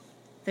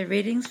The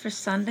readings for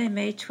Sunday,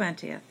 May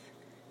 20th,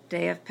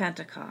 day of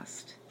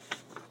Pentecost.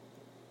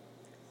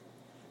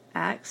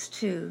 Acts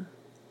 2,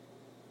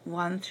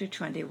 1 through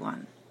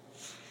 21.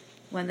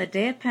 When the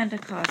day of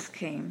Pentecost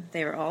came,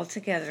 they were all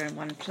together in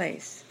one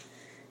place.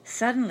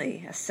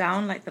 Suddenly, a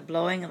sound like the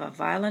blowing of a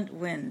violent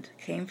wind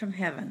came from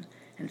heaven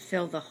and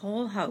filled the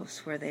whole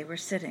house where they were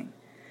sitting.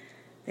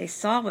 They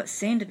saw what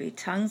seemed to be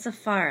tongues of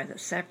fire that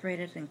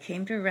separated and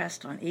came to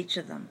rest on each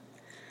of them.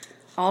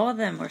 All of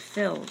them were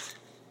filled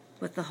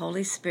with the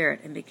Holy Spirit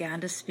and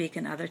began to speak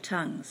in other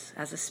tongues,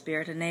 as the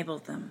Spirit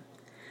enabled them.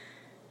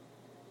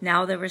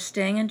 Now there were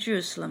staying in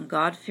Jerusalem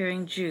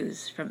God-fearing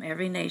Jews from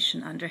every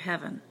nation under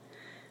heaven.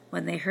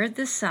 When they heard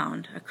this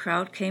sound, a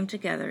crowd came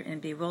together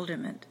in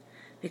bewilderment,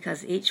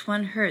 because each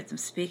one heard them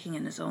speaking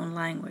in his own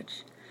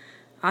language.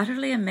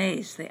 Utterly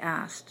amazed, they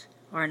asked,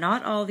 "Are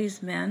not all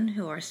these men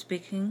who are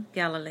speaking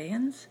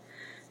Galileans?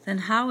 Then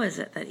how is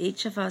it that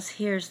each of us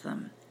hears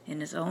them in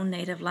his own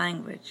native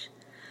language?"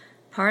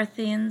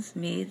 Parthians,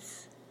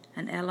 Medes,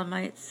 and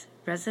Elamites,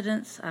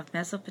 residents of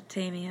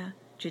Mesopotamia,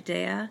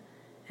 Judea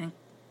and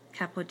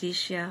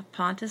Cappadocia,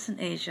 Pontus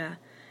and Asia,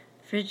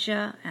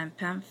 Phrygia and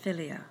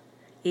Pamphylia,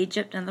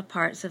 Egypt and the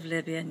parts of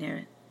Libya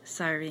near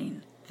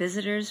Cyrene,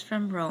 visitors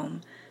from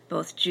Rome,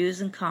 both Jews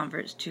and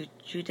converts to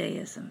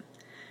Judaism,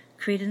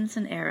 Cretans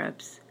and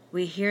Arabs,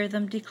 we hear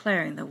them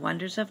declaring the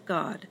wonders of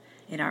God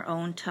in our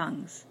own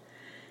tongues.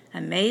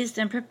 Amazed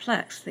and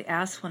perplexed, they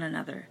asked one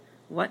another,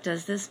 "What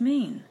does this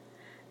mean?"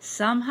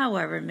 Some,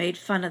 however, made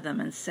fun of them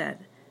and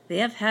said, "They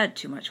have had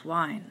too much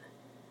wine."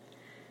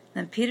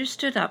 Then Peter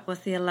stood up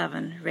with the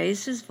 11,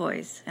 raised his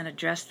voice, and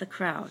addressed the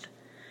crowd.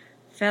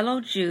 "Fellow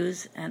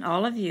Jews, and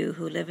all of you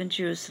who live in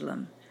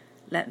Jerusalem,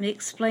 let me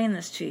explain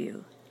this to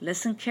you.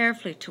 Listen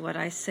carefully to what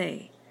I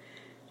say.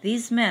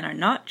 These men are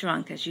not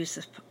drunk as you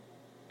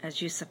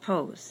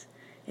suppose.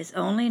 It's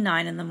only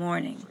 9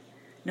 a.m.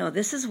 No,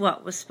 this is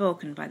what was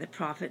spoken by the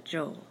prophet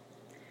Joel.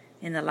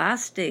 In the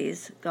last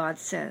days, God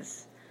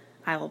says,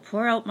 I will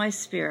pour out my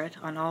Spirit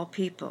on all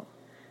people.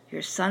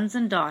 Your sons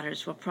and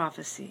daughters will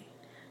prophesy.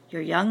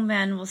 Your young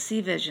men will see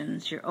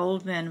visions. Your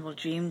old men will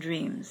dream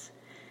dreams.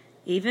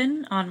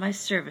 Even on my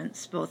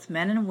servants, both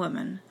men and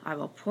women, I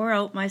will pour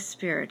out my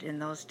Spirit in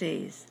those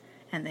days,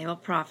 and they will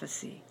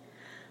prophesy.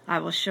 I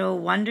will show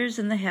wonders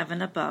in the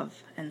heaven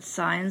above and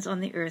signs on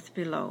the earth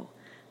below,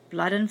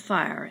 blood and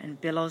fire and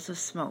billows of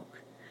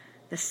smoke.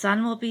 The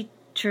sun will be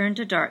turned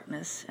to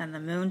darkness and the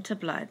moon to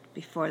blood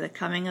before the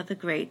coming of the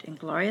great and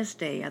glorious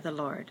day of the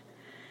Lord.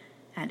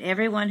 And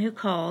everyone who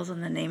calls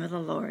on the name of the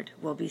Lord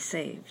will be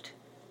saved."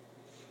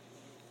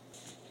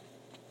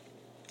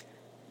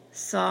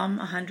 Psalm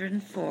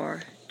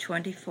 104,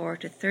 24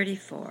 to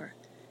 34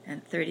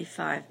 and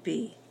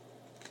 35b.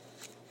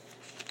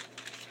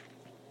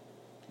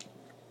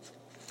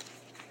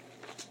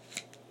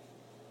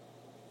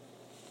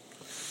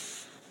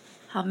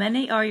 How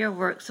many are your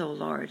works, O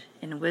Lord?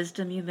 In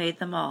wisdom you made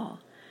them all.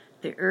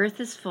 The earth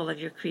is full of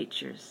your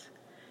creatures.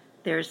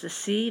 There is the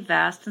sea,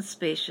 vast and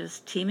spacious,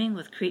 teeming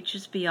with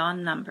creatures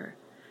beyond number,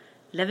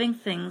 living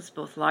things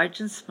both large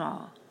and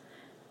small.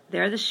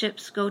 There the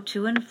ships go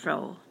to and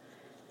fro,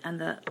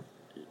 and the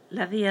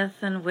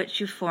Leviathan which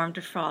you formed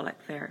to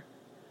frolic there.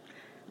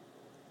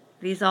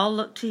 These all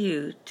look to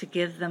you to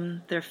give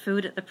them their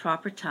food at the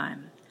proper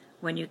time.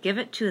 When you give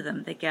it to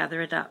them, they gather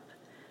it up.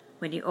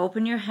 When you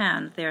open your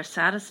hand, they are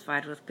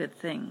satisfied with good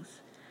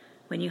things.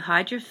 When you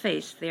hide your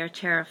face, they are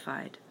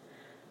terrified.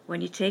 When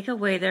you take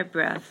away their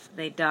breath,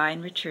 they die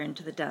and return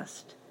to the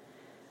dust.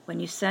 When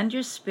you send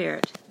your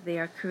Spirit, they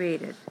are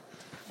created,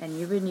 and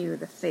you renew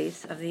the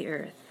face of the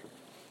earth.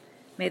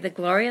 May the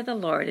glory of the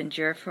Lord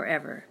endure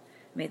forever.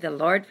 May the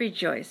Lord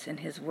rejoice in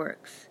his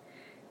works.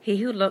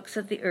 He who looks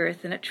at the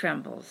earth and it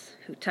trembles,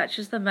 who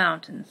touches the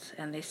mountains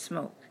and they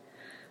smoke.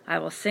 I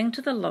will sing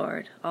to the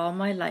Lord all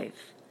my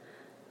life.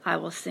 I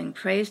will sing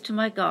praise to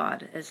my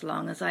God as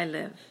long as I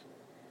live.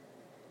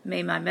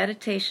 May my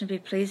meditation be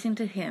pleasing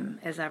to him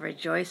as I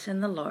rejoice in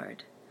the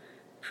Lord.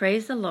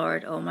 Praise the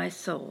Lord, O my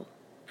soul.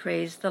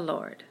 Praise the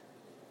Lord.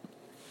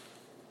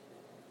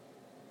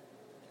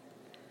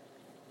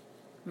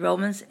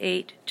 Romans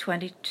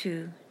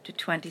 8:22 to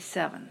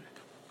 27.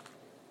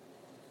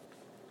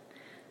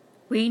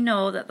 We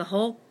know that the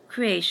whole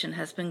creation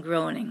has been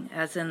groaning,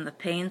 as in the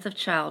pains of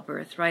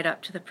childbirth, right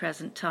up to the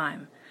present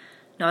time.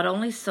 Not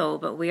only so,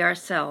 but we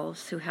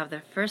ourselves, who have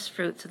the first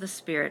fruits of the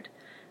Spirit,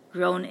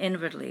 groan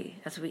inwardly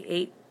as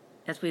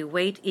we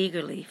wait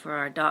eagerly for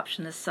our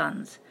adoption as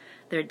sons,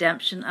 the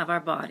redemption of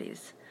our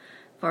bodies.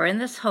 For in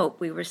this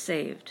hope we were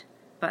saved.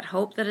 But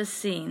hope that is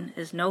seen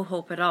is no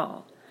hope at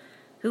all.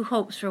 Who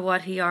hopes for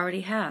what he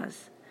already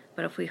has?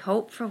 But if we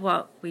hope for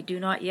what we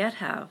do not yet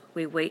have,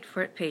 we wait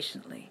for it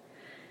patiently.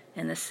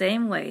 In the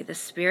same way, the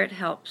Spirit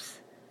helps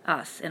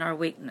us in our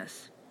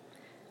weakness.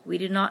 We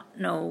do not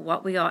know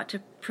what we ought to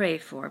pray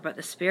for, but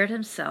the Spirit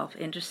himself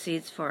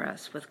intercedes for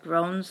us with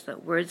groans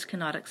that words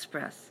cannot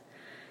express.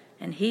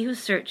 And he who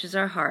searches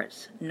our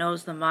hearts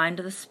knows the mind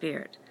of the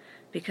Spirit,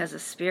 because the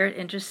Spirit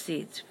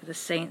intercedes for the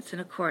saints in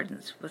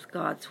accordance with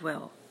God's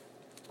will.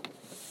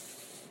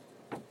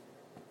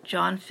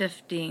 John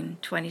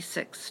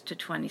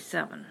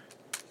 15:26-27.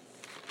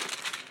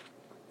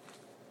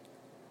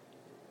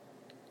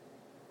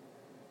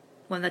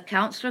 When the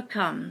Counselor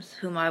comes,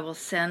 whom I will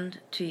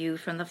send to you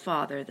from the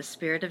Father, the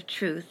Spirit of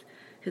truth,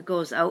 who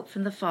goes out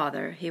from the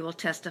Father, he will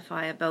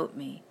testify about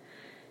me.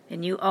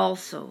 And you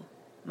also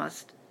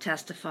must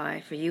testify,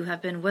 for you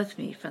have been with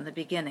me from the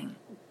beginning.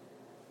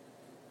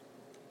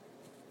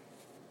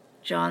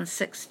 John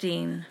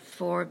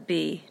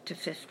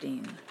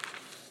 16:4b-15.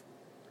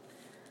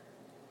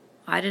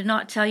 I did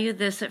not tell you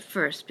this at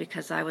first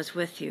because I was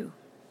with you.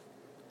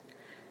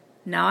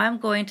 Now I am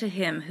going to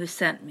him who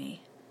sent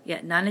me.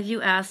 Yet none of you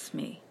asks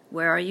me,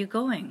 where are you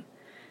going?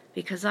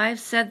 Because I have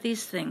said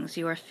these things,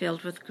 you are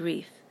filled with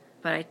grief.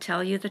 But I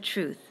tell you the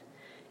truth.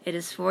 It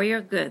is for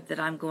your good that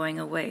I am going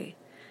away.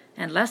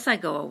 Unless I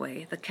go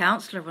away, the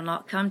Counselor will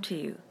not come to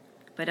you.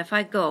 But if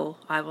I go,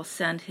 I will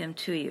send him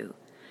to you.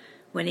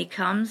 When he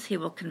comes, he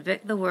will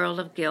convict the world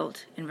of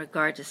guilt in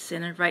regard to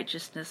sin and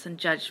righteousness and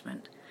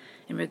judgment.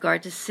 In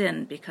regard to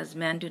sin, because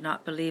men do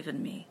not believe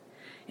in me.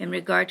 In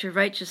regard to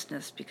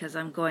righteousness, because I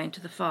am going to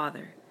the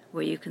Father,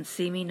 where you can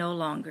see me no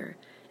longer,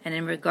 and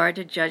in regard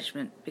to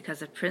judgment, because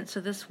the prince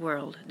of this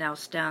world now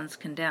stands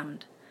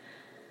condemned.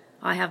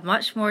 I have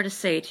much more to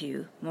say to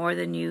you, more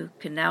than you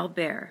can now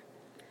bear.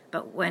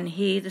 But when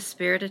he, the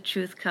Spirit of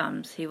truth,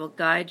 comes, he will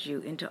guide you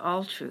into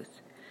all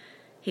truth.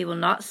 He will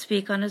not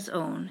speak on his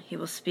own, he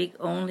will speak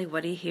only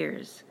what he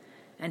hears,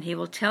 and he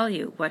will tell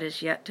you what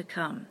is yet to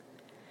come.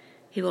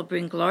 He will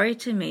bring glory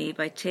to me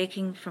by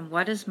taking from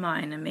what is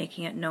mine and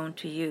making it known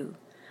to you.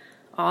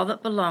 All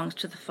that belongs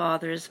to the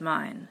Father is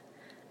mine.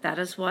 That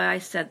is why I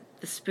said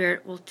the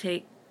Spirit will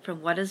take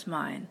from what is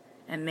mine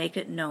and make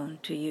it known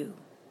to you.